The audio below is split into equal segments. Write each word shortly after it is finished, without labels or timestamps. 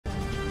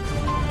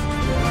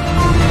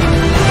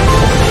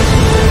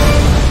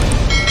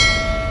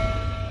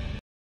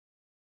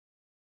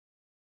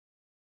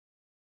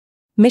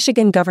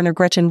Michigan Governor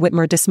Gretchen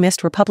Whitmer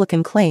dismissed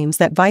Republican claims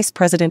that Vice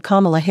President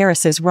Kamala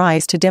Harris's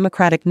rise to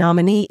Democratic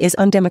nominee is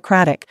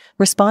undemocratic,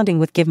 responding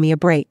with "Give me a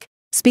break."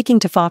 Speaking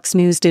to Fox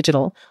News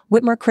Digital,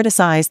 Whitmer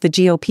criticized the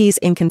GOP's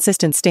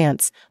inconsistent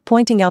stance,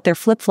 pointing out their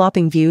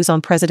flip-flopping views on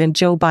President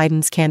Joe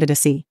Biden's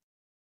candidacy.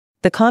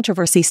 The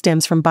controversy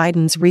stems from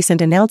Biden's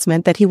recent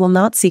announcement that he will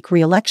not seek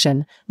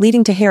re-election,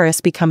 leading to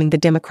Harris becoming the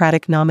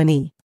Democratic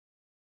nominee.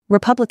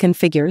 Republican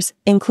figures,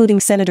 including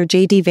Senator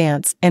J.D.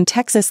 Vance and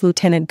Texas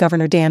Lieutenant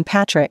Governor Dan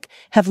Patrick,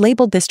 have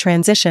labeled this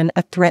transition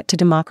a threat to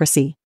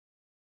democracy.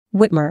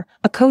 Whitmer,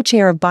 a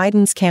co-chair of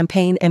Biden's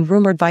campaign and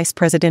rumored vice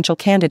presidential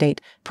candidate,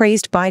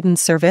 praised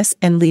Biden's service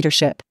and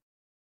leadership.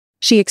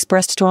 She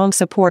expressed strong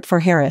support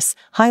for Harris,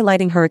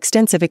 highlighting her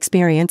extensive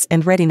experience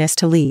and readiness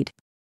to lead.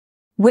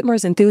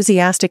 Whitmer's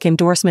enthusiastic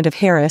endorsement of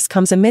Harris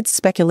comes amidst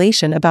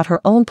speculation about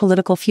her own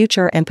political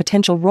future and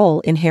potential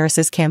role in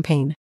Harris's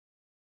campaign.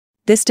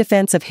 This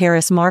defense of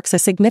Harris marks a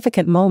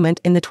significant moment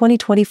in the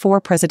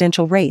 2024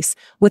 presidential race,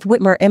 with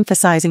Whitmer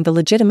emphasizing the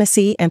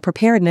legitimacy and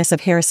preparedness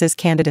of Harris's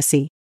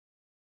candidacy.